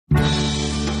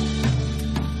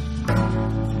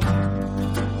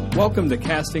Welcome to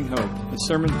Casting Hope, a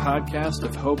sermon podcast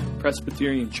of Hope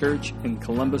Presbyterian Church in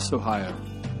Columbus, Ohio.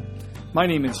 My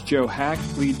name is Joe Hack,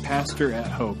 lead pastor at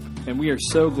Hope, and we are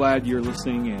so glad you're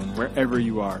listening in wherever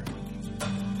you are.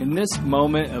 In this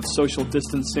moment of social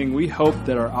distancing, we hope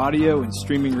that our audio and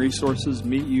streaming resources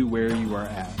meet you where you are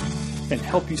at and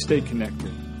help you stay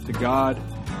connected to God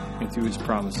and to His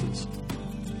promises.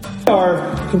 We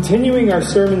are continuing our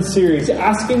sermon series,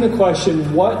 asking the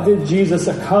question, what did Jesus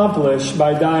accomplish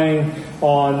by dying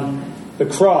on the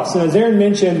cross? And as Aaron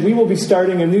mentioned, we will be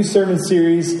starting a new sermon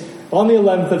series on the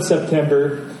 11th of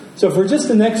September. So for just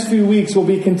the next few weeks, we'll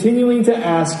be continuing to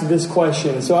ask this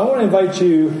question. So I want to invite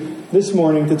you this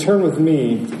morning to turn with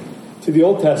me to the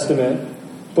Old Testament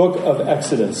book of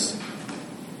Exodus.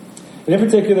 And in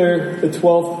particular, the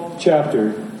 12th chapter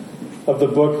of the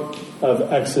book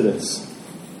of Exodus.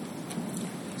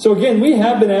 So again, we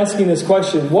have been asking this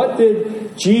question, what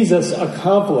did Jesus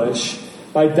accomplish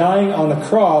by dying on the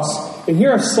cross? And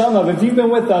here are some of, if you've been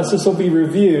with us, this will be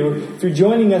review. If you're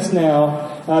joining us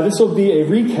now, this will be a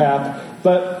recap.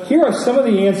 But here are some of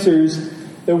the answers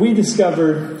that we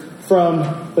discovered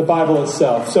from the Bible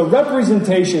itself. So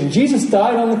representation. Jesus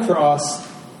died on the cross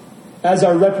as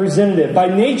our representative.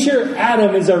 By nature,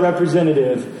 Adam is our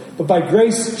representative. But by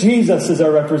grace, Jesus is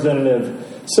our representative.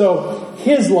 So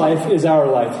His life is our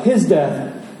life. His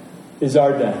death is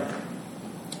our death.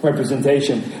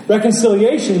 Representation.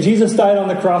 Reconciliation. Jesus died on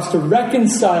the cross to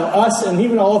reconcile us and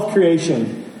even all of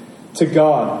creation to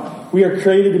God. We are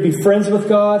created to be friends with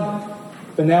God,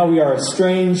 but now we are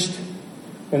estranged,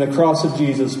 and the cross of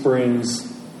Jesus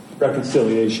brings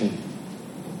reconciliation.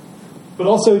 But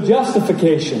also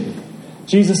justification.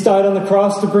 Jesus died on the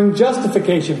cross to bring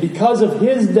justification. Because of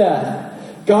His death,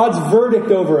 God's verdict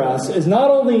over us is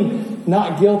not only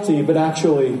not guilty, but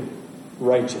actually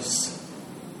righteous.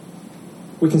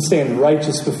 We can stand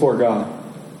righteous before God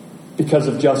because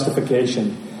of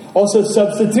justification. Also,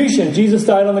 substitution. Jesus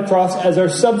died on the cross as our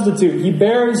substitute. He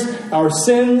bears our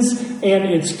sins and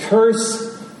its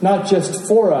curse, not just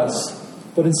for us,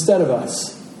 but instead of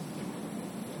us.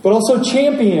 But also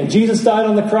champion. Jesus died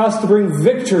on the cross to bring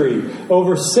victory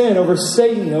over sin, over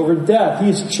Satan, over death. He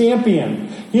is champion.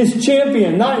 He is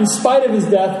champion, not in spite of His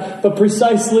death, but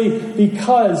precisely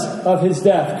because of His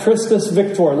death. Christus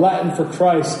Victor, Latin for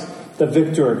Christ, the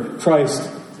victor, Christ,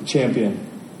 the champion.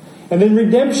 And then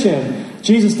redemption.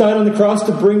 Jesus died on the cross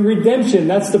to bring redemption.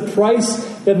 That's the price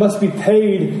that must be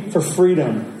paid for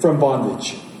freedom from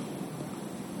bondage.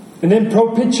 And then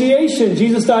propitiation.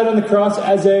 Jesus died on the cross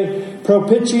as a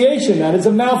propitiation. That is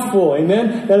a mouthful.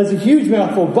 Amen? That is a huge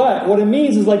mouthful. But what it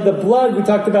means is like the blood, we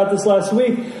talked about this last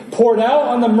week, poured out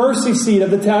on the mercy seat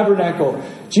of the tabernacle.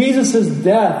 Jesus'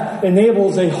 death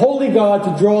enables a holy God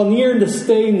to draw near and to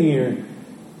stay near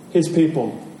His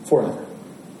people forever.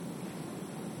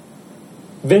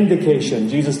 Vindication.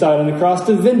 Jesus died on the cross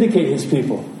to vindicate His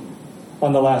people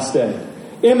on the last day.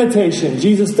 Imitation.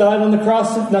 Jesus died on the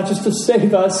cross not just to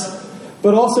save us,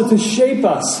 but also to shape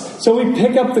us. So we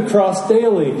pick up the cross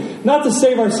daily. Not to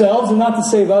save ourselves and not to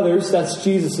save others. That's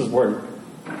Jesus' work.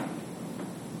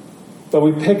 But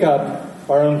we pick up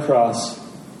our own cross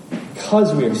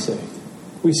because we are saved.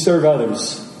 We serve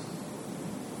others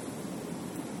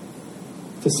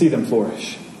to see them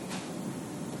flourish.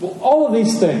 Well, all of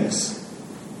these things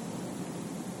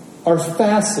are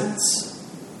facets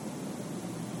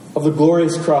of the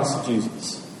glorious cross of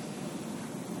Jesus.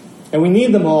 And we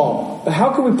need them all. But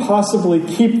how can we possibly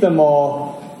keep them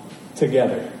all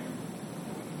together?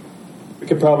 We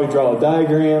could probably draw a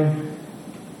diagram.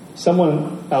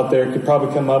 Someone out there could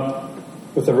probably come up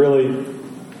with a really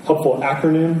helpful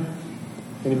acronym.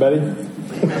 Anybody?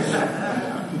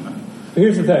 But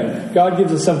here's the thing. God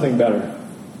gives us something better.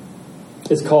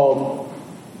 It's called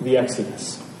the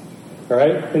Exodus. All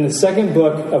right? In the second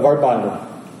book of our Bible,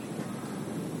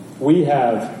 we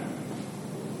have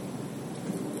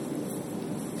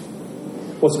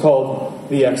what's called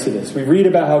the Exodus. We read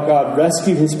about how God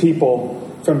rescued His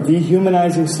people from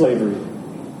dehumanizing slavery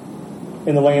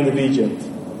in the land of Egypt.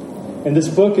 And this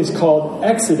book is called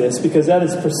Exodus because that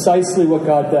is precisely what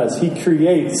God does. He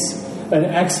creates an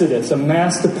exodus, a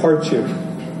mass departure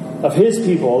of His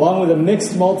people, along with a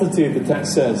mixed multitude, the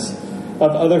text says,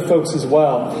 of other folks as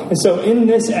well. And so in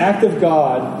this act of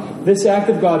God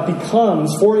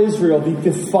becomes, for Israel, the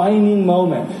defining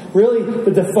moment. Really, the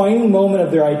defining moment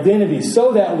of their identity.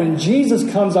 So that when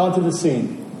Jesus comes onto the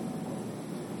scene,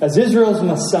 as Israel's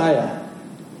Messiah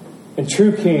and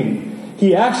true King,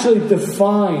 He actually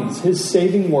defines His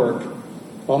saving work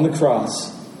on the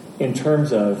cross in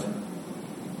terms of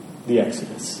the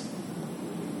Exodus.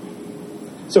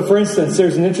 So for instance,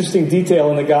 there's an interesting detail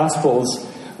in the Gospels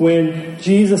when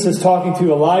Jesus is talking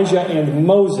to Elijah and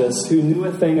Moses, who knew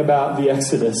a thing about the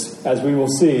Exodus, as we will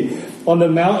see, on the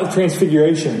Mount of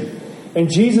Transfiguration. And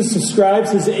Jesus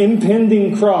describes his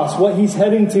impending cross, what he's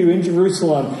heading to in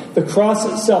Jerusalem. The cross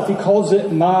itself, he calls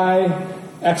it my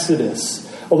Exodus.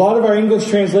 A lot of our English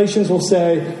translations will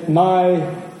say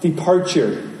my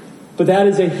departure. But that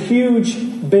is a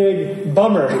huge, big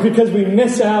bummer because we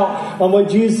miss out on what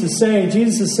Jesus is saying.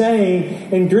 Jesus is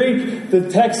saying, in Greek, the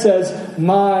text says,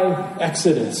 my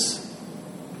Exodus.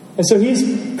 And so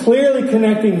he's clearly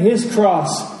connecting his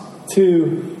cross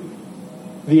to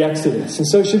the Exodus. And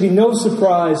so it should be no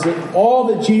surprise that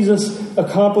all that Jesus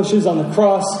accomplishes on the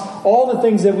cross, all the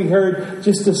things that we heard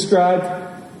just described,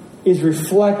 is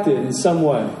reflected in some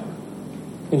way,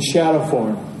 in shadow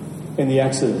form, in the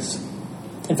Exodus.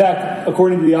 In fact,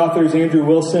 according to the authors Andrew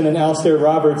Wilson and Alistair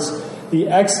Roberts, the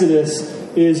Exodus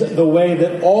is the way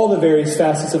that all the various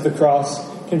facets of the cross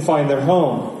can find their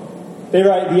home. They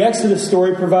write, the Exodus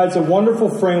story provides a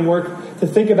wonderful framework to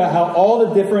think about how all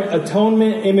the different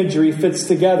atonement imagery fits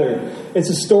together. It's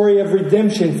a story of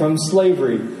redemption from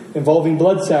slavery, involving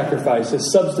blood sacrifice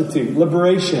as substitute,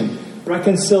 liberation,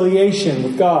 reconciliation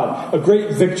with God, a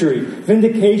great victory,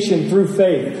 vindication through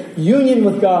faith, union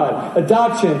with God,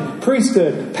 adoption,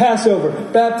 priesthood, Passover,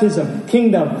 baptism,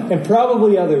 kingdom, and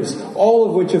probably others, all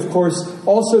of which, of course,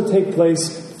 also take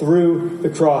place through the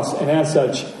cross. And as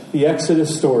such, the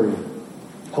Exodus story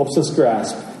helps us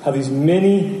grasp how these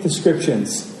many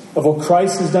descriptions of what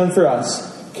Christ has done for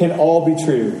us can all be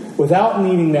true without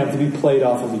needing them to be played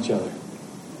off of each other.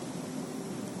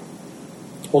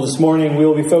 Well, this morning we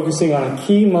will be focusing on a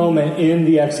key moment in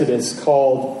the Exodus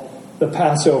called the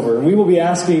Passover. And we will be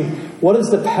asking, what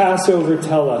does the Passover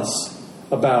tell us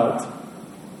about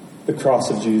the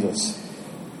cross of Jesus?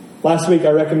 Last week I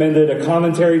recommended a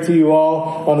commentary to you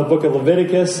all on the book of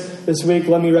Leviticus. This week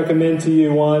let me recommend to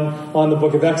you one on the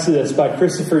book of Exodus by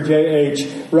Christopher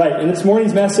J.H. Wright. In this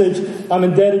morning's message, I'm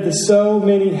indebted to so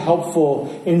many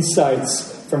helpful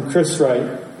insights from Chris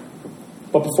Wright.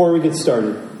 But before we get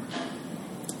started,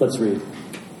 let's read.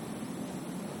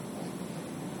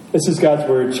 This is God's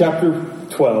Word, chapter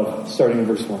 12, starting in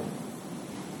verse 1.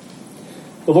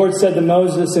 The Lord said to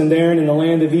Moses and Aaron in the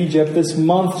land of Egypt, this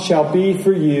month shall be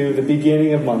for you the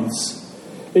beginning of months.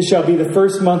 It shall be the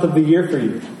first month of the year for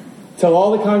you. Tell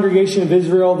all the congregation of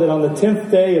Israel that on the 10th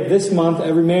day of this month,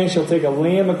 every man shall take a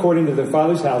lamb according to their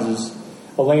father's houses,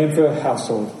 a lamb for a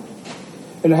household.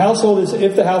 And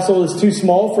if the household is too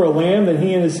small for a lamb, then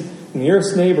he and his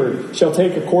nearest neighbor shall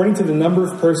take according to the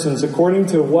number of persons, according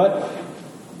to what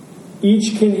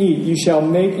each can eat. You shall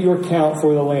make your count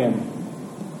for the lamb.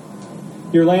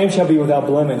 Your lamb shall be without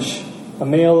blemish, a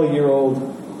male a year old,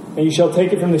 and you shall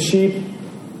take it from the sheep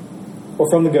or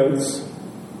from the goats,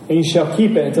 and you shall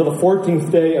keep it until the 14th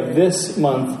day of this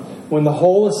month, when the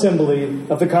whole assembly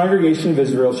of the congregation of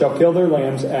Israel shall kill their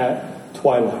lambs at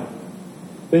twilight.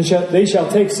 Then they shall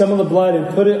take some of the blood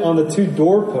and put it on the two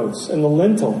doorposts and the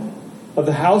lintel of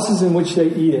the houses in which they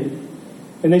eat it.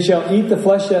 And they shall eat the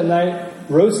flesh that night,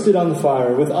 roasted on the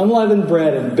fire, with unleavened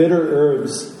bread and bitter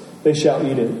herbs they shall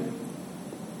eat it.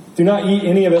 Do not eat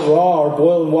any of it raw or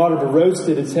boiled in water, but roast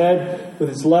it, its head with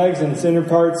its legs and its inner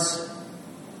parts.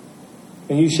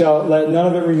 And you shall let none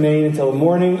of it remain until the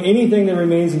morning. Anything that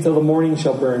remains until the morning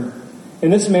shall burn.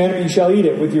 In this manner you shall eat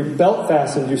it, with your belt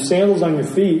fastened, your sandals on your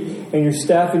feet, and your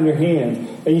staff in your hand.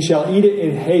 And you shall eat it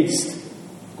in haste,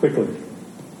 quickly.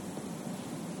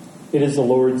 It is the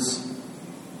Lord's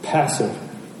Passover.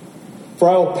 For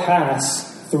I will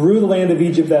pass through the land of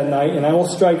Egypt that night, and I will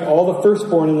strike all the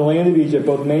firstborn in the land of Egypt,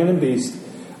 both man and beast.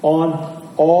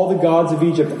 On all the gods of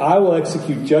Egypt I will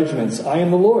execute judgments. I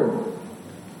am the Lord.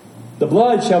 The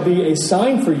blood shall be a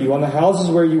sign for you on the houses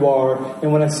where you are,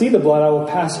 and when I see the blood, I will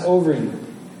pass over you.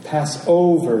 Pass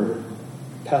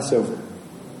over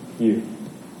you.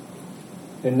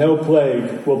 And no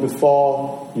plague will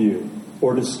befall you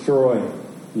or destroy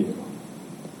you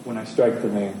when I strike the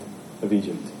land of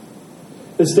Egypt.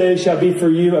 This day shall be for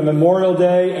you a memorial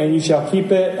day, and you shall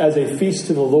keep it as a feast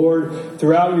to the Lord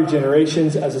throughout your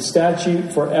generations, as a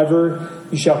statute forever.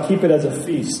 You shall keep it as a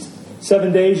feast.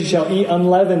 7 days you shall eat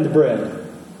unleavened bread.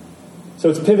 So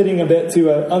it's pivoting a bit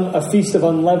to a feast of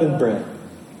unleavened bread.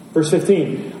 Verse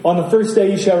 15. On the first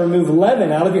day you shall remove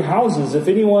leaven out of your houses. If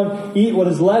anyone eat what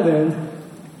is leavened,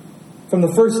 from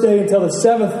the first day until the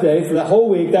seventh day, for that whole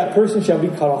week, that person shall be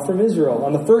cut off from Israel.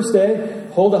 On the first day,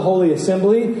 hold a holy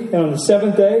assembly, and on the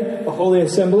seventh day, a holy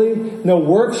assembly. No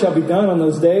work shall be done on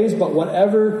those days, but what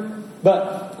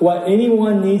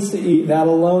anyone needs to eat, that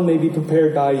alone may be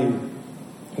prepared by you.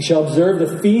 You shall observe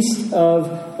the feast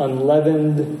of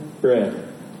unleavened bread.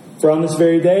 For on this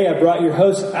very day I brought your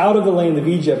hosts out of the land of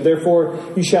Egypt. Therefore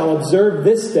you shall observe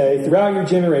this day throughout your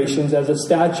generations as a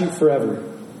statute forever.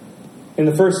 In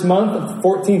the first month, the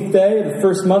 14th day, the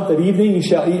first month at evening, you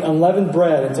shall eat unleavened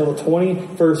bread until the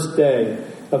 21st day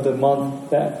of the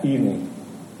month that evening.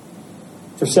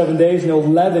 For 7 days no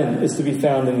leaven is to be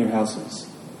found in your houses.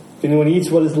 If anyone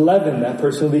eats what is leavened, that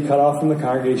person will be cut off from the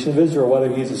congregation of Israel,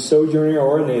 whether he is a sojourner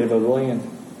or a native of the land.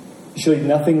 You shall eat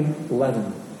nothing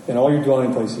leavened. In all your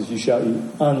dwelling places you shall eat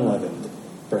unleavened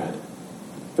bread.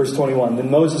 Verse 21,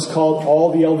 Then Moses called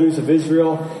all the elders of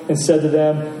Israel and said to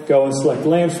them, Go and select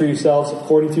lambs for yourselves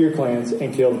according to your clans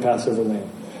and kill the Passover lamb.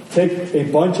 Take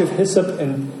a bunch of hyssop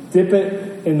and dip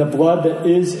it in the blood that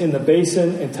is in the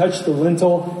basin and touch the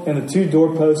lintel and the 2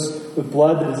 doorposts with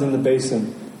blood that is in the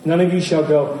basin. None of you shall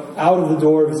go out of the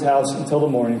door of his house until the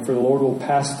morning, for the Lord will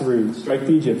pass through, strike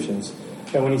the Egyptians.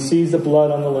 And when he sees the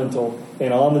blood on the lintel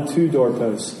and on the 2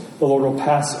 doorposts, the Lord will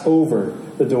pass over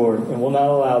the door and will not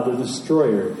allow the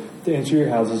destroyer to enter your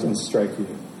houses and strike you.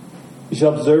 You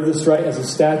shall observe this rite as a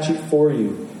statute for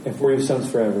you and for your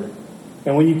sons forever.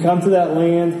 And when you come to that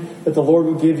land that the Lord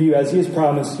will give you as he has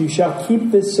promised, you shall keep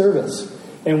this service.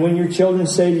 And when your children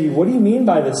say to you, What do you mean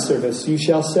by this service? You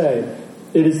shall say,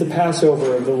 It is the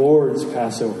Passover of the Lord's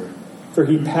Passover. For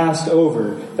he passed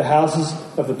over the houses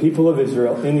of the people of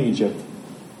Israel in Egypt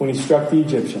when he struck the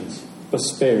Egyptians, but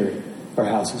spared our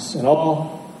houses. And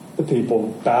all the people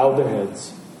bowed their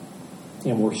heads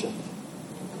in worship.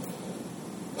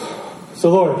 So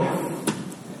Lord,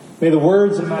 may the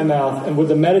words of my mouth and with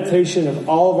the meditation of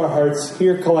all of our hearts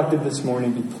here collected this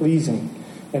morning be pleasing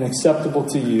and acceptable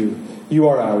to you. You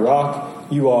are our rock.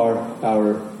 You are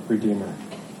our Redeemer.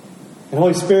 And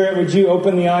Holy Spirit, would you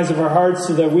open the eyes of our hearts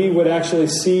so that we would actually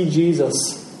see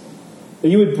Jesus? That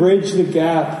you would bridge the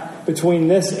gap between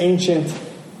this ancient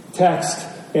text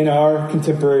in our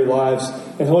contemporary lives.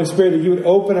 And Holy Spirit, that you would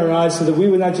open our eyes so that we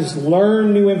would not just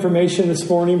learn new information this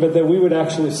morning, but that we would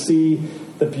actually see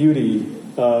the beauty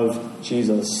of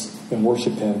Jesus and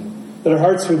worship him. That our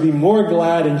hearts would be more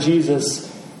glad in Jesus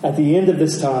at the end of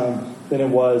this time than it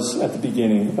was at the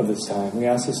beginning of this time. We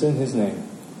ask this in his name.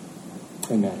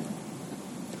 Amen.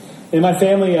 In my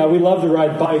family, we love to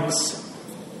ride bikes.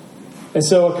 And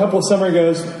so a couple of summer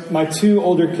goes, my 2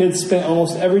 older kids spent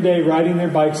almost every day riding their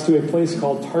bikes to a place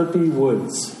called Tarpey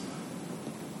Woods.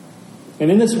 And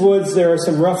in this woods, there are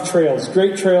some rough trails,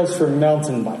 great trails for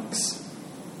mountain bikes.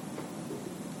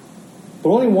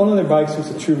 But only one of their bikes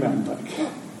was a true mountain bike.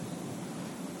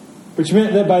 Which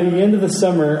meant that by the end of the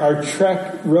summer, our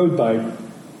Trek road bike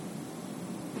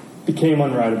became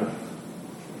unrideable.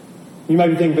 You might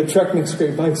be thinking, but Trek makes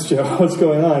great bikes, Joe. What's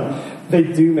going on? They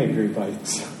do make great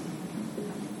bikes.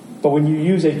 But when you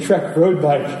use a Trek road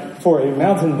bike for a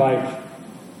mountain bike,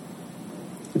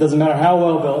 it doesn't matter how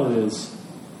well built it is,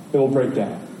 it will break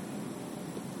down.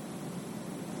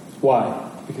 Why?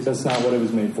 Because that's not what it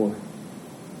was made for.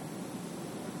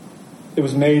 It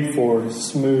was made for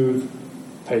smooth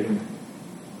pavement.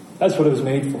 That's what it was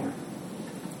made for.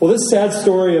 Well, this sad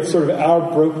story of sort of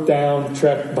our broke down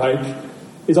Trek bike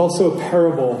is also a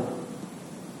parable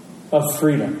of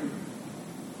freedom.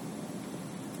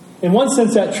 In one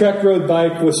sense, that Trek road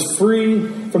bike was free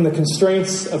from the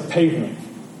constraints of pavement.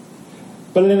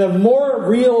 But in a more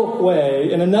real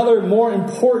way, in another more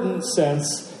important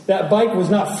sense, that bike was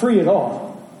not free at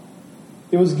all.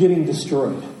 It was getting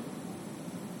destroyed.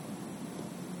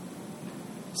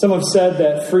 Some have said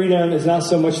that freedom is not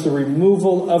so much the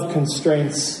removal of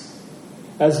constraints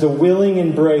as the willing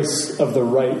embrace of the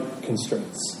right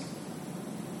constraints.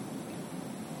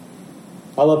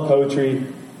 I love poetry.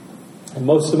 And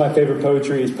most of my favorite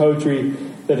poetry is poetry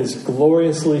that is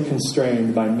gloriously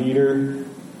constrained by meter,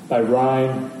 by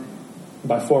rhyme,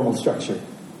 by formal structure.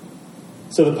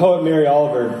 So the poet Mary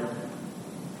Oliver,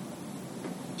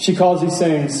 she calls these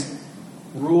things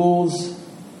rules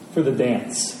for the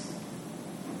dance.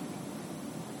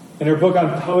 In her book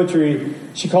on poetry,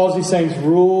 she calls these things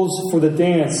rules for the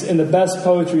dance. In the best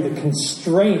poetry, the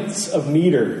constraints of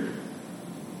meter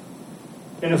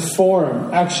and of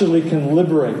form actually can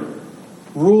liberate.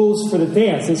 Rules for the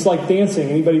dance. It's like dancing.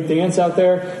 Anybody dance out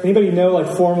there? Anybody know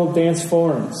like formal dance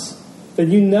forms?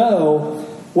 Then you know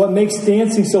what makes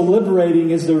dancing so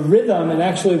liberating is the rhythm and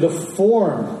actually the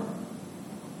form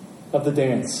of the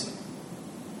dance.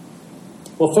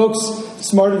 Well, folks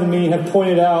smarter than me have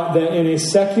pointed out that in a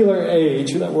secular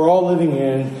age that we're all living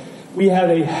in, we have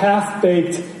a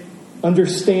half-baked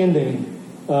understanding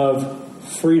of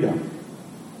freedom.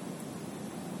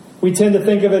 We tend to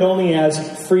think of it only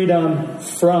as freedom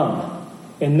from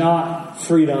and not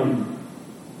freedom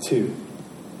to.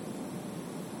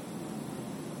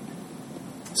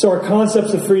 So our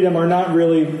concepts of freedom are not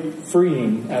really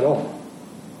freeing at all.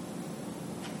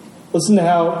 Listen to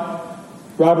how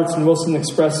Roberts and Wilson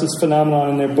express this phenomenon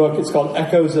in their book. It's called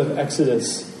Echoes of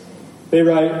Exodus. They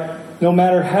write, no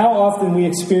matter how often we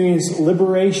experience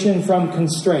liberation from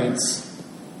constraints,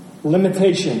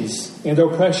 limitations, and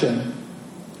oppression,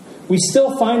 we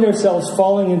still find ourselves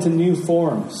falling into new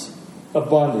forms of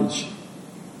bondage.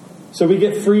 So we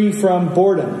get free from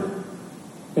boredom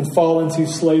and fall into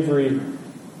slavery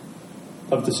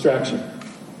of distraction.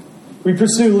 We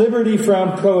pursue liberty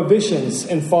from prohibitions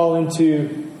and fall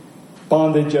into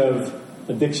bondage of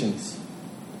addictions.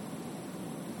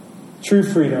 True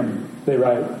freedom, they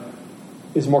write,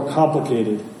 is more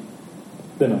complicated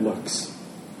than it looks.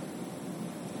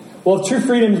 Well, if true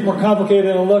freedom is more complicated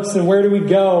than it looks, then where do we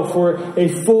go for a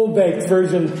full-baked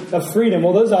version of freedom?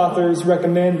 Well, those authors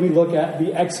recommend we look at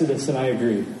the Exodus, and I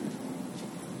agree.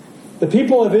 The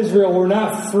people of Israel were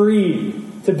not free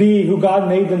to be who God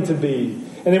made them to be.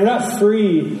 And they were not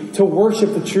free to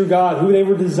worship the true God, who they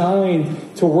were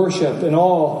designed to worship in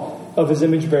all of His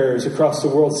image bearers across the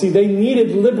world. See, they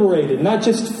needed liberated, not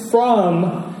just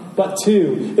from, but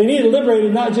to. They needed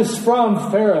liberated not just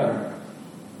from Pharaoh,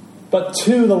 but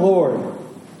to the Lord.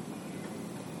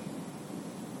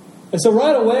 And so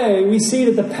right away, we see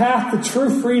that the path to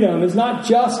true freedom is not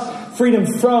just freedom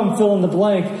from fill in the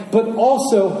blank, but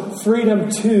also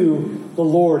freedom to the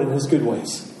Lord and His good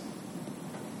ways.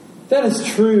 That is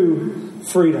true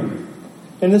freedom.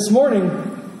 And this morning,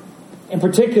 in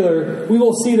particular, we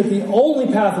will see that the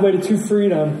only pathway to true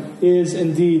freedom is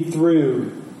indeed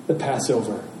through the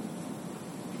Passover.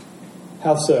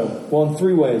 How so? Well, in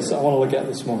three ways I want to look at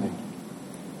this morning.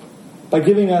 By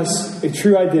giving us a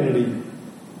true identity,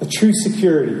 a true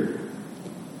security,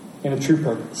 and a true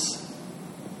purpose.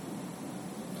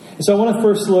 And so I want to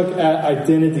first look at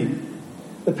identity.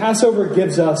 The Passover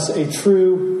gives us a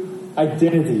true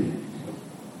identity.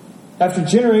 After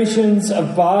generations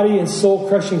of body and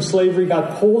soul-crushing slavery,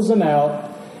 God pulls them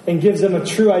out and gives them a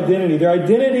true identity. Their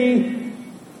identity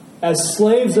as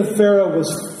slaves of Pharaoh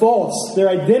was false. Their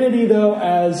identity, though,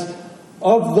 as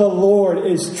of the Lord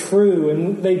is true.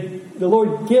 And the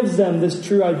Lord gives them this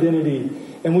true identity.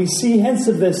 And we see hints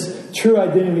of this true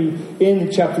identity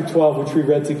in chapter 12, which we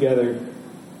read together.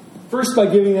 First, by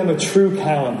giving them a true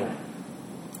calendar.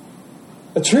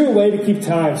 A true way to keep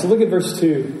time. So look at verse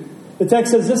 2. The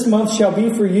text says, this month shall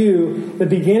be for you the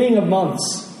beginning of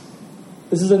months.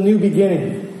 This is a new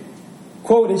beginning.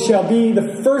 Quote, it shall be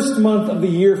the first month of the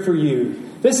year for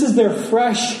you. This is their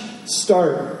fresh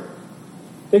start.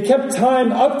 They kept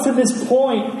time up to this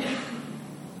point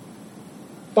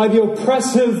by the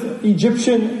oppressive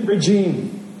Egyptian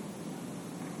regime.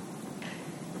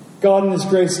 God in His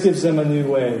grace gives them a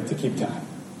new way to keep time.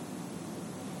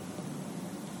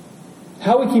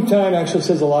 How we keep time actually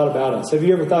says a lot about us. Have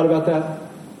you ever thought about that?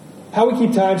 How we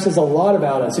keep time says a lot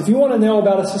about us. If you want to know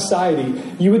about a society,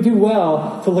 you would do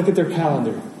well to look at their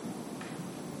calendar.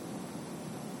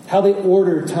 How they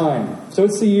order time. So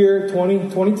it's the year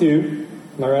 2022.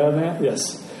 Am I right on that?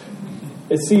 Yes.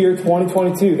 It's the year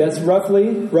 2022. That's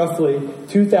roughly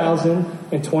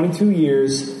 2,022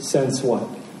 years since what?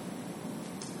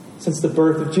 Since the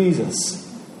birth of Jesus.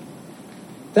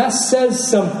 That says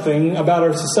something about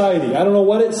our society. I don't know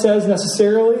what it says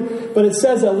necessarily, but it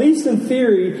says, at least in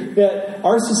theory, that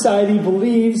our society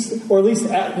believes, or at least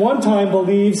at one time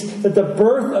believes, that the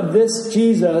birth of this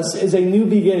Jesus is a new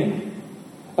beginning,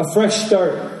 a fresh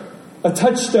start, a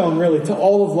touchstone, really, to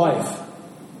all of life.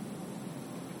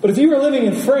 But if you were living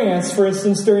in France, for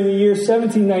instance, during the year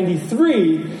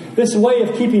 1793, this way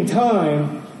of keeping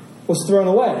time was thrown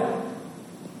away.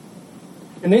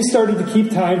 And they started to keep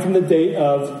time from the date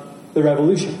of the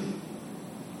Revolution.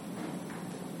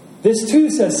 This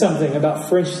too says something about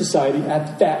French society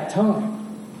at that time.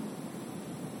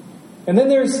 And then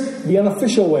there's the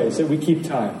unofficial ways that we keep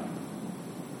time.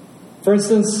 For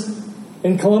instance,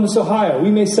 in Columbus, Ohio, we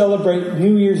may celebrate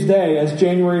New Year's Day as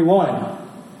January 1.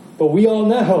 But we all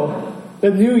know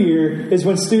that New Year is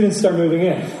when students start moving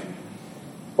in.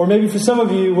 Or maybe for some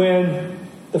of you, when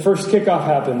the first kickoff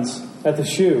happens at the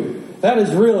shoe. That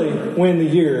is really when the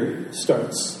year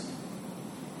starts.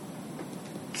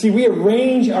 See, we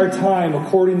arrange our time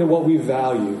according to what we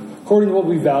value,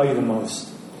 the most.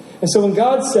 And so when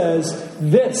God says,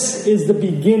 this is the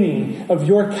beginning of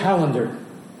your calendar,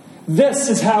 this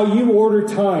is how you order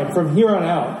time from here on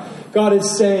out, God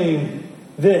is saying,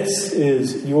 this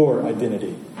is your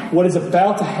identity. What is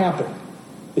about to happen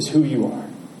is who you are.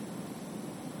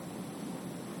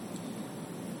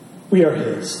 We are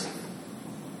His.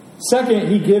 Second,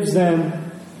 He gives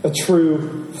them a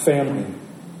true family.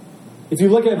 If you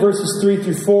look at verses 3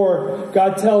 through 4,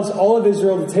 God tells all of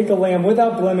Israel to take a lamb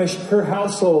without blemish per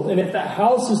household. And if that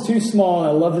house is too small, and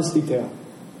I love this detail,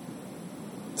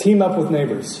 team up with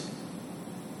neighbors.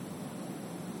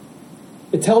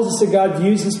 It tells us that God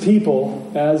uses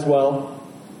people as, well,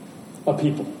 a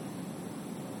people.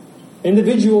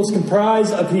 Individuals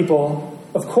comprise a people,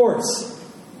 of course.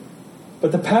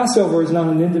 But the Passover is not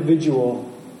an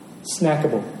individual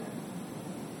snackable.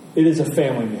 It is a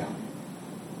family meal.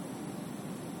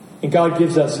 And God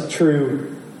gives us a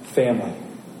true family,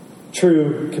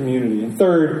 true community. And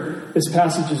third, this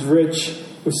passage is rich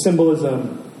with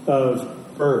symbolism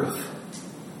of birth.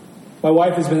 My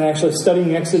wife has been actually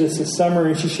studying Exodus this summer,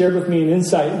 and she shared with me an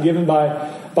insight given by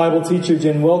Bible teacher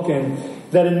Jen Wilkin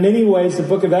that in many ways the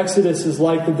book of Exodus is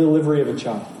like the delivery of a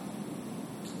child.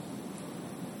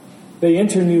 They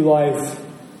enter new life,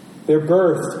 they're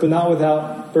birthed, but not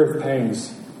without birth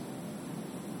pangs,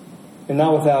 and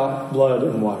not without blood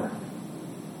and water.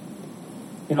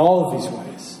 In all of these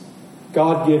ways,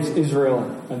 God gives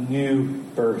Israel a new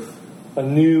birth, a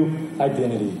new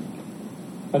identity,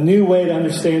 a new way to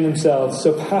understand themselves.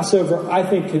 So Passover, I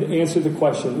think, could answer the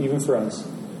question, even for us,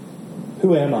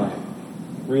 who am I,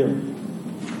 really?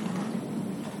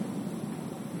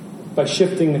 By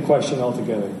shifting the question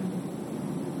altogether.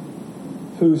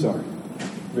 Whose are you,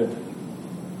 really?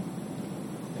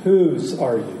 Whose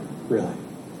are you, really?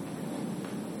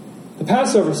 The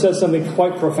Passover says something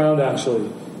quite profound,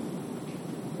 actually.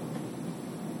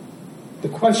 The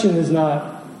question is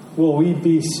not, will we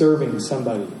be serving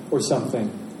somebody or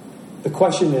something? The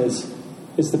question is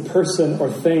the person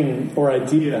or thing or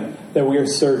idea that we are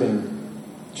serving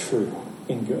true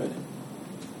and good?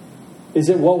 Is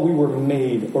it what we were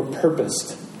made or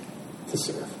purposed to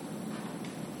serve?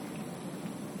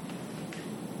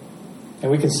 And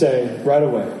we can say right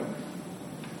away,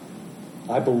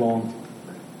 I belong to the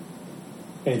Lord.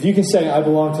 And if you can say, I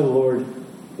belong to the Lord,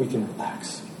 we can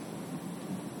relax.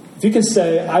 If you can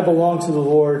say, I belong to the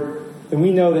Lord, then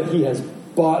we know that He has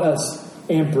bought us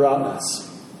and brought us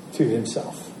to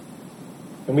Himself.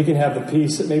 And we can have the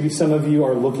peace that maybe some of you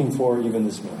are looking for even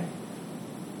this morning.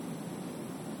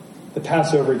 The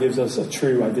Passover gives us a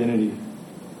true identity.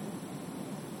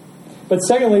 But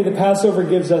secondly, the Passover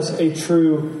gives us a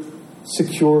true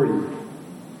security.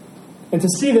 And to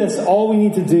see this, all we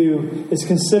need to do is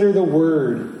consider the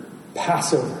word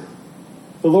Passover.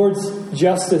 The Lord's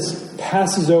justice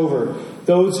passes over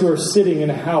those who are sitting in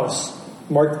a house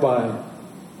marked by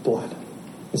blood.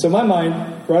 And so my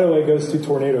mind right away goes to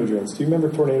tornado drills. Do you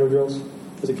remember tornado drills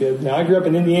as a kid? Now, I grew up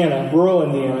in Indiana, rural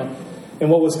Indiana, in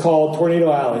what was called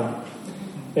Tornado Alley.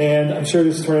 And I'm sure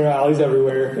there's tornado alleys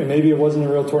everywhere. And maybe it wasn't a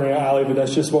real tornado alley, but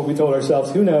that's just what we told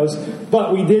ourselves. Who knows?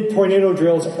 But we did tornado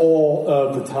drills all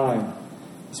of the time,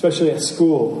 especially at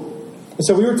school. And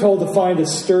so we were told to find a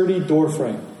sturdy door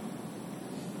frame.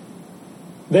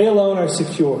 They alone are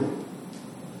secure.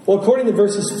 Well, according to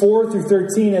verses 4 through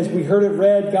 13, as we heard it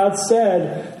read, God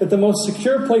said that the most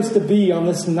secure place to be on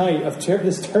this night, of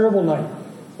this terrible night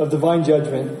of divine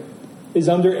judgment, is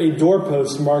under a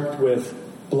doorpost marked with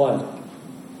blood.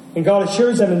 And God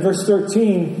assures them in verse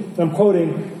 13, and I'm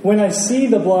quoting, when I see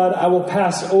the blood, I will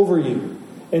pass over you,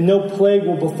 and no plague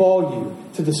will befall you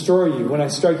to destroy you when I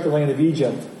strike the land of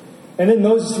Egypt. And then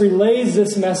Moses relays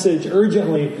this message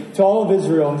urgently to all of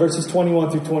Israel in verses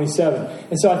 21 through 27.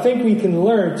 And so I think we can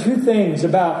learn two things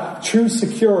about true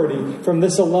security from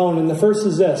this alone. And the first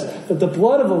is this, that the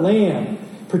blood of a lamb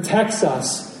protects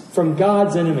us from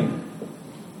God's enemy.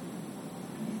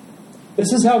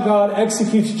 This is how God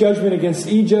executes judgment against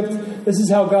Egypt. This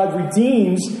is how God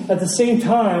redeems at the same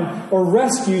time or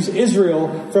rescues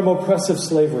Israel from oppressive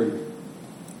slavery.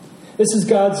 This is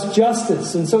God's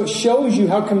justice. And so it shows you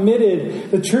how committed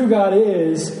the true God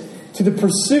is to the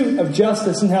pursuit of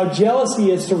justice and how jealous He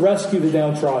is to rescue the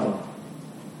downtrodden.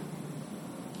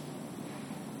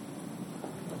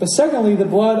 But secondly, the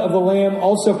blood of the Lamb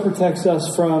also protects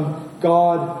us from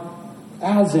God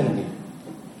as enemy.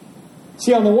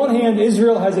 See, on the one hand,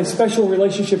 Israel has a special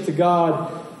relationship to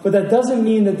God, but that doesn't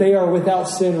mean that they are without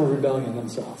sin or rebellion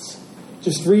themselves.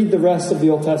 Just read the rest of the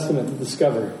Old Testament to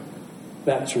discover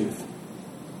that truth.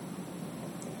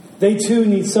 They too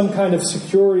need some kind of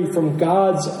security from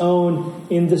God's own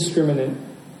indiscriminate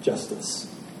justice.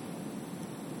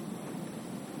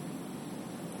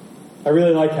 I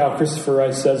really like how Christopher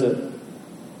Rice says it.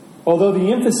 Although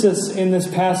the emphasis in this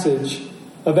passage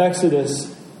of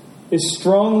Exodus is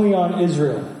strongly on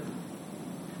Israel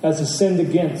as a sinned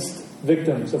against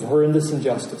victims of horrendous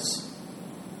injustice,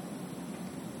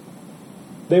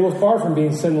 they were far from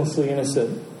being sinlessly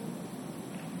innocent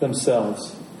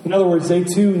themselves. In other words, they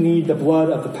too need the blood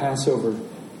of the Passover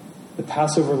the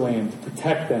Passover lamb, to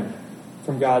protect them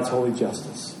from God's holy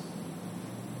justice.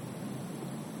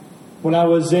 When I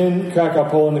was in Krakow,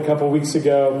 Poland a couple weeks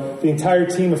ago, the entire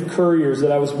team of couriers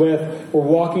that I was with were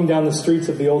walking down the streets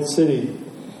of the old city.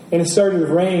 And it started to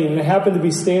rain, and I happened to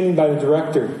be standing by the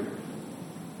director.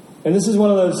 And this is one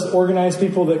of those organized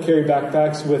people that carry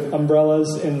backpacks with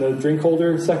umbrellas in the drink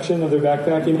holder section of their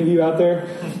backpack. Any of you out there?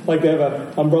 Like they have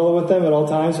an umbrella with them at all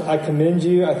times? I commend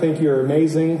you. I think you're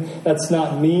amazing. That's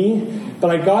not me.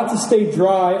 But I got to stay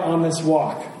dry on this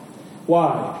walk.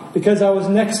 Why? Because I was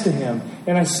next to him,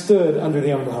 and I stood under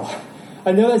the umbrella.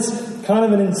 I know that's kind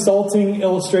of an insulting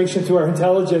illustration to our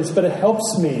intelligence, but it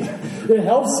helps me. It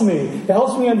helps me. It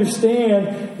helps me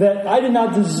understand that I did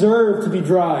not deserve to be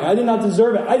dry. I did not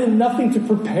deserve it. I did nothing to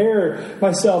prepare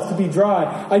myself to be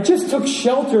dry. I just took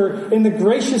shelter in the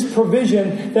gracious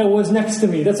provision that was next to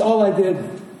me. That's all I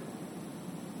did.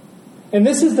 And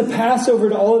this is the Passover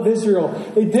to all of Israel.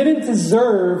 They didn't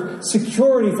deserve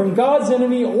security from God's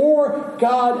enemy or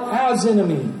God as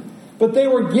enemy. But they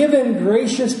were given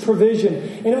gracious provision.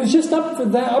 And it was just up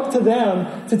to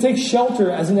them to take shelter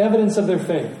as an evidence of their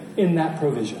faith in that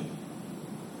provision.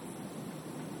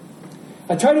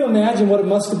 I try to imagine what it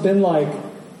must have been like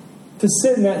to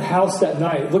sit in that house that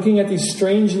night, looking at these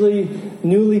strangely,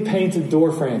 newly painted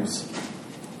door frames.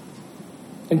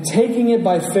 And taking it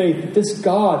by faith that this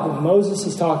God that Moses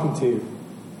is talking to,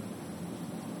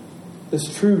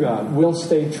 this true God, will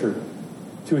stay true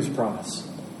to his promise.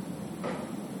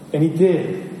 And he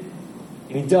did.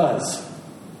 And he does.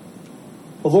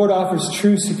 The Lord offers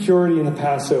true security in the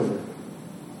Passover.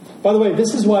 By the way,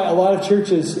 this is why a lot of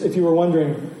churches, if you were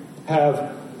wondering,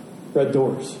 have red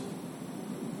doors.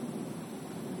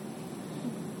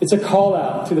 It's a call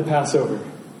out to the Passover.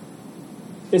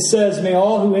 It says, may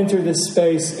all who enter this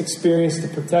space experience the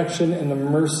protection and the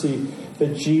mercy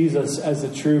that Jesus, as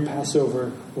the true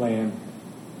Passover lamb,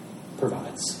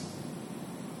 provides.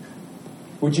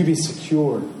 Would you be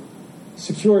secure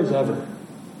as ever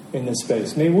in this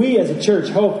space? May we as a church,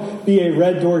 Hope, be a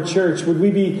red door church. Would we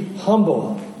be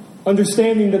humble,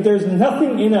 understanding that there's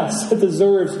nothing in us that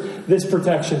deserves this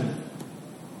protection?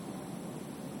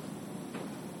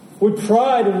 Would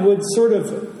pride and would sort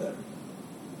of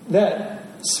that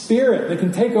spirit that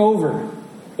can take over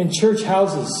in church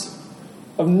houses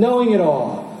of knowing it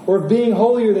all or of being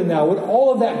holier than thou, would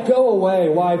all of that go away?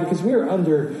 Why? Because we are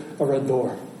under a red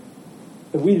door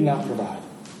that we did not provide.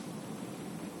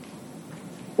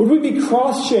 Would we be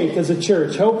cross-shaped as a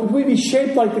church? Hope, would we be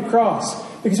shaped like the cross?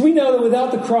 Because we know that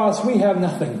without the cross, we have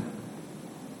nothing.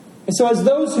 And so as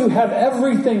those who have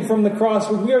everything from the cross,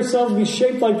 would we ourselves be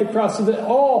shaped like the cross so that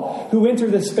all who enter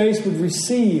this space would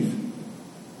receive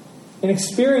and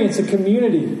experience a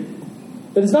community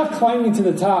that is not climbing to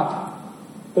the top,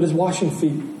 but is washing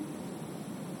feet,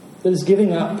 that is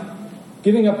giving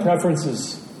up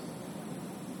preferences.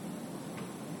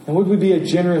 And would we be a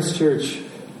generous church?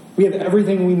 We have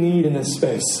everything we need in this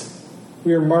space.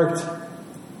 We are marked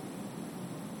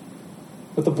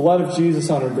with the blood of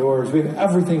Jesus on our doors. We have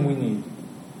everything we need.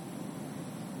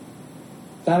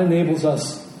 That enables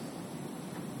us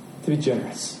to be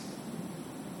generous.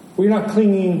 We're not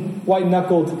clinging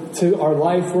white-knuckled to our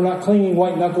life. We're not clinging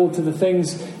white-knuckled to the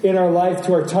things in our life,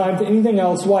 to our time, to anything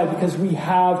else. Why? Because we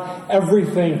have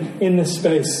everything in this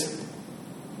space.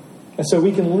 And so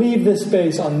we can leave this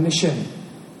space on mission,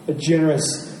 a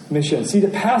generous mission. See, the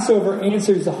Passover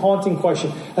answers the haunting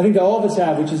question I think that all of us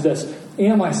have, which is this: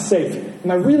 am I safe?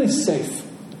 Am I really safe?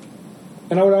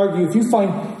 And I would argue,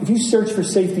 if you search for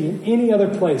safety in any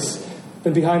other place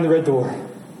than behind the red door,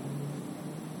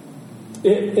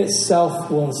 it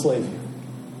itself will enslave you.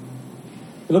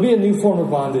 It'll be a new form of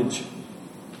bondage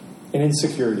and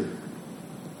insecurity.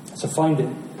 So find it.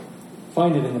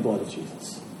 Find it in the blood of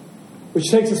Jesus. Which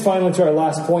takes us finally to our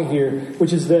last point here,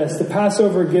 which is this: the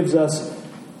Passover gives us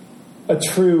a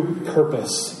true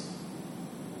purpose.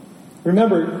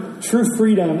 Remember, true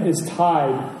freedom is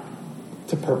tied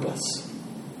to purpose.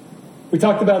 We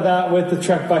talked about that with the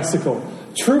Trek bicycle.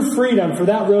 True freedom for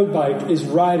that road bike is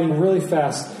riding really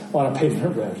fast on a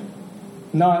pavement road.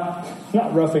 Not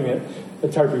roughing it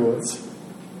at Tarpey Woods.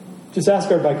 Just ask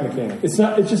our bike mechanic. It's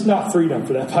just not freedom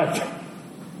for that bike.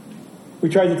 We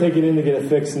tried to take it in to get it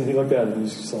fixed, and he looked at it and he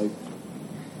was just like,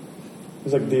 it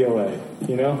was like DOA,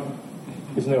 you know?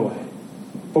 There's no way.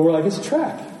 But we're like, it's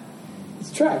track.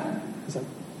 It's track. He's like,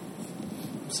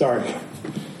 sorry.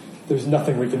 There's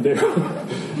nothing we can do.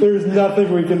 There's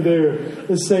nothing we can do.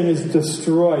 This thing is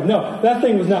destroyed. No, that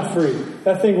thing was not free.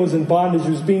 That thing was in bondage. It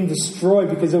was being destroyed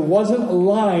because it wasn't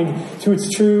aligned to its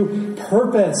true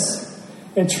purpose.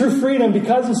 And true freedom,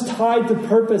 because it's tied to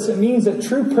purpose, it means that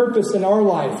true purpose in our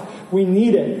life, we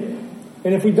need it.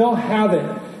 And if we don't have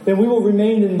it, then we will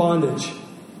remain in bondage.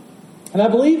 And I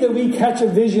believe that we catch a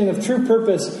vision of true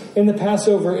purpose in the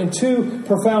Passover in two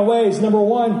profound ways. Number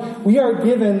one, we are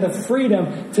given the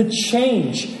freedom to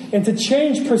change, and to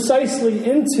change precisely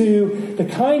into the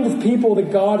kind of people that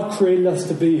God created us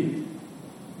to be.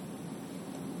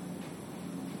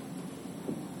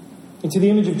 Into the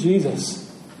image of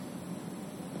Jesus.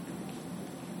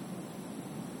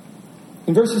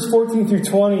 In verses 14 through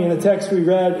 20 in the text we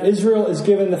read, Israel is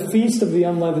given the feast of the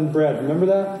unleavened bread. Remember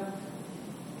that?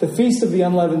 The Feast of the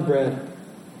Unleavened Bread.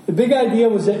 The big idea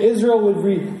was that Israel would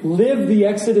relive the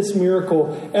Exodus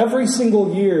miracle every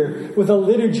single year with a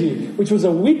liturgy, which was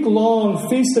a week-long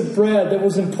feast of bread that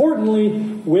was importantly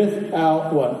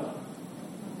without what?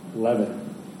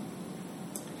 Leaven.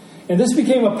 And this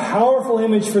became a powerful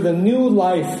image for the new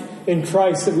life in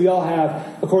Christ that we all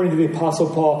have, according to the Apostle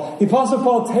Paul. The Apostle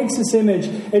Paul takes this image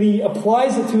and he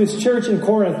applies it to his church in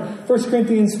Corinth. 1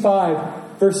 Corinthians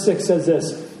 5, verse 6 says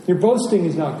this, "Your boasting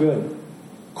is not good."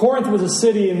 Corinth was a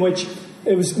city in which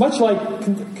it was much like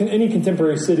any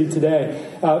contemporary city today,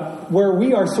 where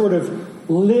we are sort of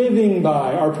living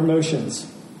by our promotions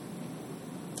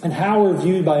and how we're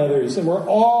viewed by others. And we're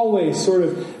always sort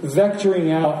of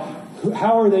vectoring out,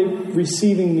 how are they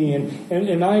receiving me? And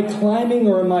am I climbing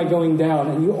or am I going down?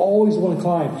 And you always want to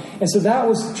climb. And so that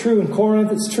was true in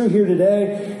Corinth. It's true here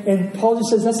today. And Paul just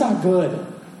says, that's not good.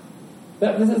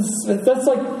 That's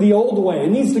like the old way. It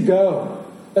needs to go.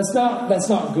 That's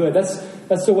not good.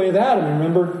 That's the way of Adam.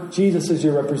 Remember, Jesus is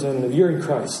your representative. You're in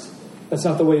Christ. That's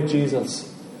not the way of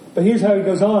Jesus. But here's how he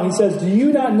goes on. He says, "Do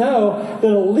you not know that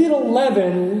a little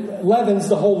leaven leavens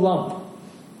the whole lump?"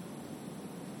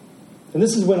 And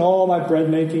this is when all my bread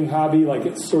making hobby,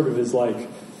 it sort of is like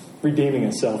redeeming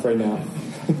itself right now.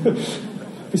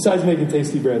 Besides making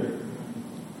tasty bread.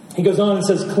 He goes on and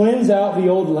says, "Cleanse out the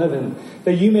old leaven,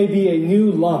 that you may be a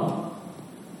new lump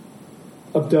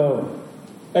of dough,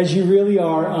 as you really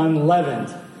are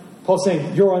unleavened." Paul's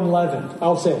saying, you're unleavened.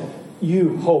 I'll say,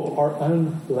 you, Hope, are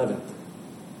unleavened.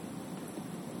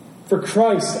 For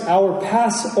Christ, our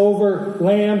Passover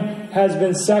lamb, has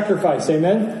been sacrificed.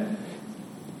 Amen?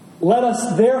 Let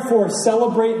us therefore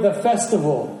celebrate the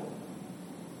festival,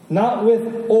 not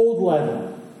with old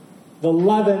leaven, the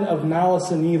leaven of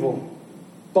malice and evil,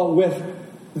 but with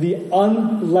the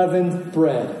unleavened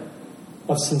bread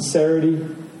of sincerity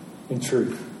and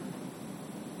truth.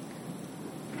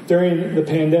 During the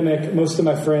pandemic, most of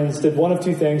my friends did one of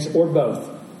two things, or both.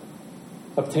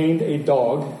 Obtained a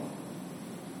dog,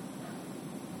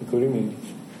 including me,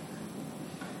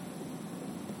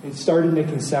 and started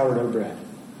making sourdough bread.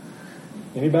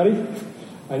 Anybody?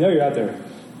 I know you're out there.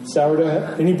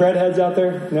 Sourdough. Any breadheads out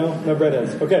there? No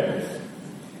breadheads. Okay.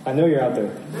 I know you're out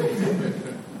there.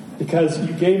 Because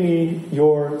you gave me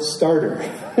your starter.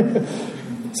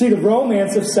 See, the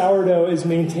romance of sourdough is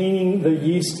maintaining the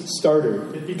yeast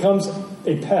starter. It becomes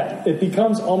a pet. It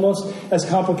becomes almost as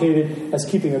complicated as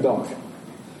keeping a dog.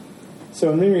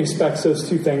 So in many respects, those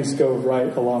two things go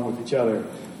right along with each other.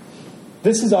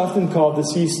 This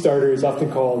yeast starter is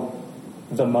often called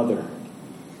the mother.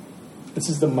 This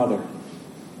is the mother.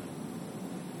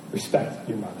 Respect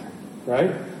your mother,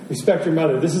 right? Respect your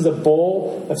mother. This is a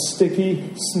bowl of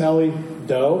sticky, smelly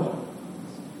dough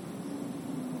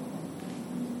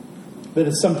that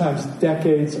is sometimes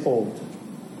decades old.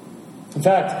 In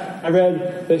fact, I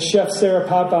read that Chef Sarah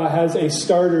Papa has a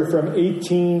starter from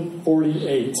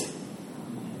 1848.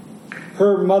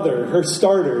 Her mother, her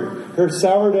starter, her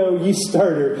sourdough yeast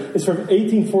starter is from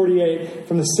 1848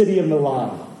 from the city of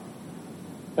Milan.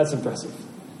 That's impressive.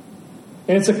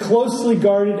 And it's a closely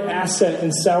guarded asset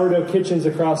in sourdough kitchens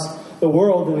across the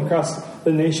world and across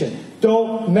the nation.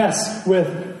 Don't mess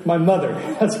with my mother.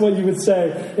 That's what you would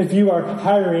say if you are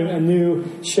hiring a new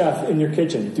chef in your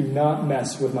kitchen. Do not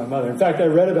mess with my mother. In fact, I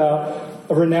read about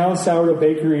a renowned sourdough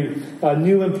bakery, a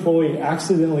new employee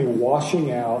accidentally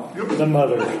washing out the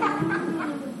mother.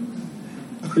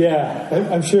 Yeah,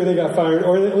 I'm sure they got fired,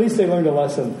 or at least they learned a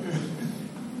lesson.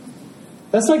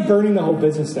 That's like burning the whole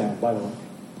business down, by the way.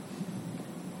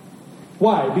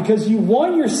 Why? Because you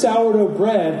want your sourdough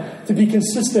bread to be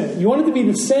consistent. You want it to be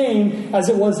the same as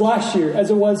it was last year, as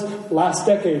it was last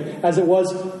decade, as it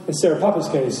was, in Sarah Papa's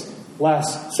case,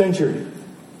 last century.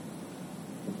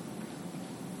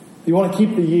 You want to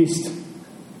keep the yeast.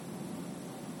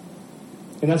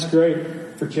 And that's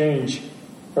great for change,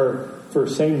 or for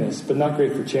sameness, but not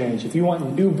great for change. If you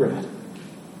want new bread,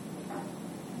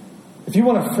 if you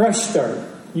want a fresh start,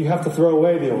 you have to throw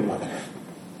away the old leaven.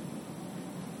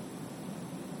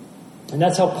 And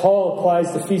that's how Paul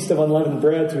applies the Feast of Unleavened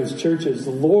Bread to his churches.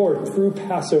 The Lord, through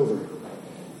Passover,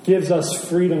 gives us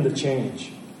freedom to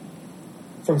change.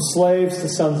 from slaves to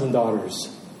sons and daughters.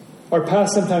 Our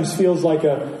past sometimes feels like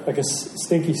a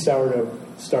stinky sourdough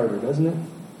starter, doesn't it?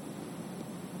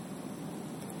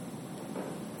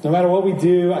 No matter what we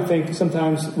do, I think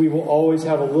sometimes we will always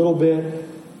have a little bit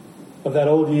of that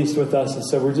old yeast with us. And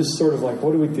so we're just sort of like,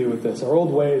 what do we do with this? Our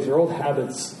old ways, our old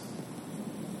habits,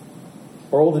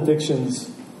 our old addictions.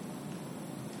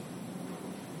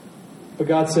 But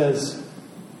God says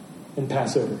in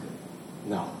Passover,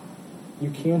 no, you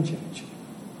can change.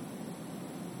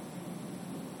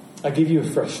 I give you a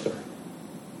fresh start.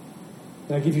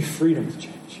 And I give you freedom to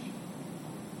change.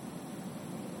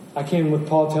 I can, with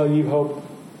Paul, tell you, Hope,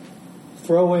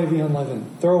 throw away the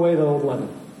unleavened. Throw away the old leaven.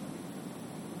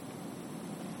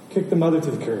 Kick the mother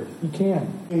to the curb. You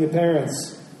can. And the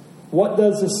parents, what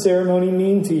does this ceremony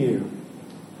mean to you?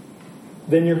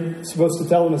 Then you're supposed to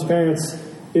tell them as parents,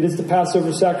 it is the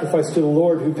Passover sacrifice to the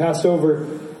Lord who passed over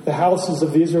the houses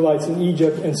of the Israelites in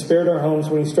Egypt and spared our homes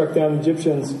when he struck down the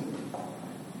Egyptians.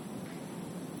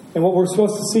 And what we're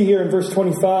supposed to see here in verse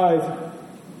 25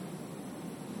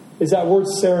 is that word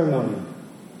ceremony.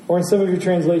 Or in some of your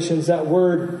translations, that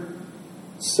word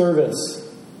service.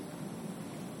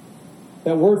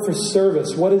 That word for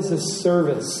service, what is this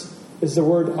service? Is the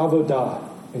word avodah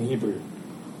in Hebrew.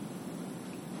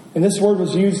 And this word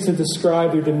was used to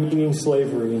describe their demeaning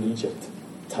slavery in Egypt,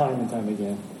 time and time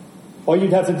again. All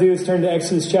you'd have to do is turn to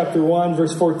Exodus chapter 1,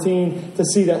 verse 14, to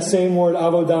see that same word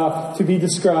avodah to be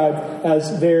described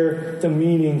as their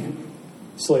demeaning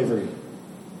slavery.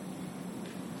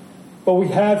 But we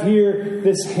have here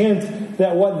this hint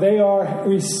that what they are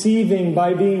receiving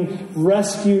by being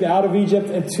rescued out of Egypt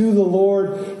and to the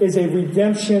Lord is a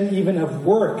redemption even of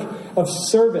work, of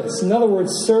service. In other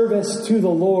words, service to the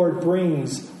Lord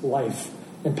brings life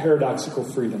and paradoxical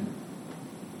freedom.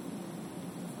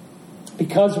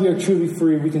 Because we are truly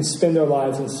free, we can spend our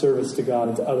lives in service to God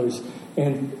and to others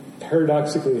and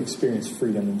paradoxically experience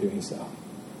freedom in doing so.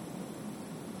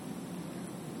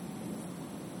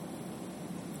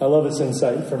 I love this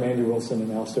insight from Andrew Wilson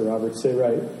and Alistair Roberts. They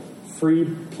write, free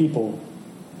people.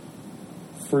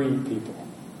 Free people.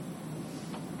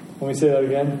 Let me say that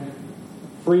again.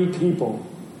 Free people.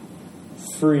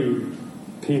 Free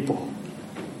people.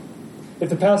 If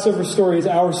the Passover story is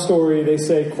our story, they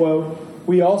say, quote,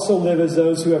 we also live as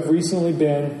those who have recently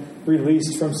been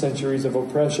released from centuries of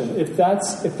oppression.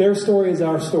 If their story is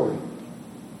our story,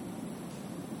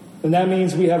 then that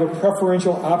means we have a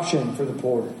preferential option for the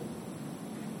poor.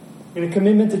 And a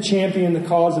commitment to champion the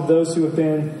cause of those who have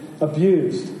been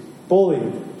abused,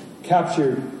 bullied,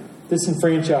 captured,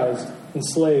 disenfranchised,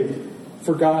 enslaved,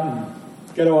 forgotten,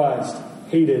 ghettoized,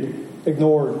 hated,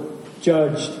 ignored,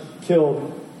 judged,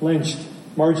 killed, lynched,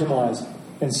 marginalized,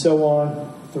 and so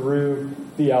on through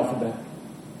the alphabet.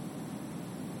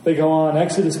 They go on,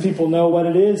 Exodus people know what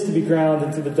it is to be ground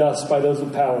into the dust by those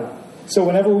with power. So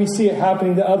whenever we see it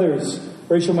happening to others,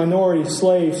 racial minorities,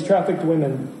 slaves, trafficked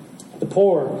women, the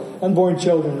poor, unborn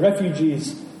children,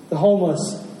 refugees, the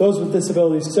homeless, those with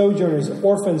disabilities, sojourners,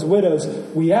 orphans, widows,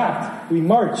 we act, we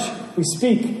march, we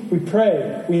speak, we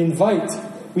pray, we invite,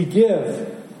 we give.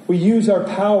 We use our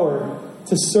power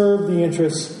to serve the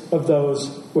interests of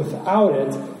those without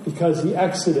it, because the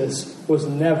Exodus was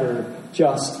never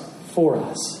just for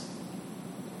us.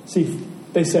 See,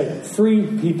 they say,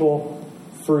 free people,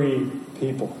 free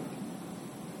people.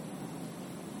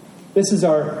 This is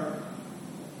our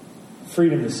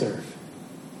freedom to serve.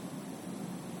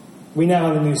 We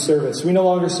now have a new service. We no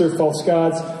longer serve false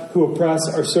gods who oppress.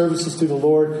 Our services to the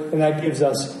Lord, and that gives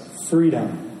us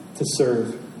freedom to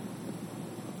serve.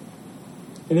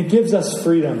 And it gives us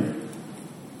freedom,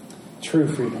 true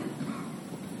freedom.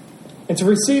 And to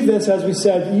receive this, as we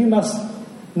said, you must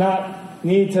not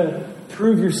need to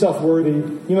prove yourself worthy.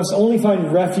 You must only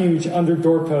find refuge under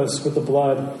doorposts with the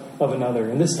blood of another.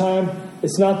 And this time,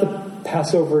 it's not the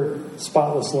Passover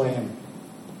spotless lamb.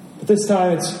 But this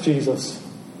time it's Jesus,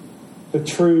 the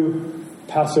true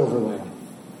Passover lamb.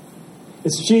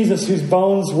 It's Jesus whose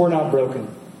bones were not broken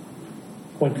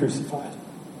when crucified.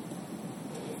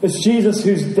 It's Jesus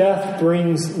whose death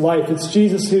brings life. It's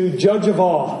Jesus who, judge of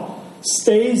all,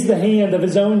 stays the hand of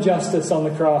his own justice on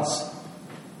the cross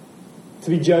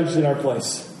to be judged in our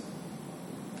place.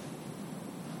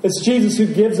 It's Jesus who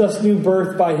gives us new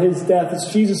birth by his death.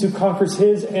 It's Jesus who conquers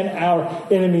his and our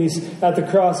enemies at the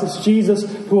cross. It's Jesus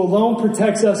who alone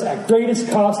protects us at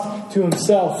greatest cost to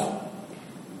himself.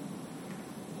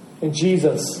 And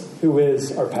Jesus who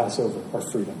is our Passover, our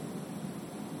freedom.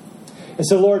 And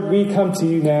so, Lord, we come to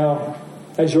you now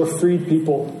as your freed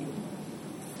people.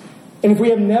 And if we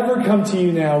have never come to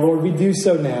you now, Lord, we do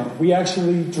so now. We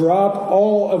actually drop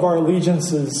all of our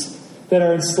allegiances that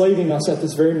are enslaving us at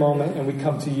this very moment, and we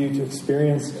come to you to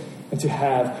experience and to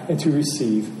have and to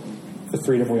receive the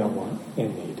freedom we all want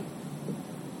and need.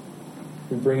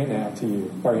 We bring it now to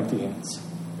you, our empty hands.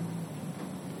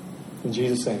 In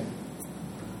Jesus' name,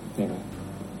 amen.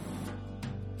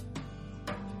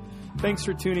 Thanks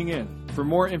for tuning in. For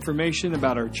more information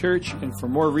about our church and for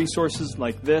more resources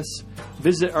like this,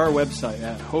 visit our website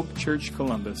at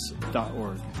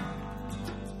hopechurchcolumbus.org.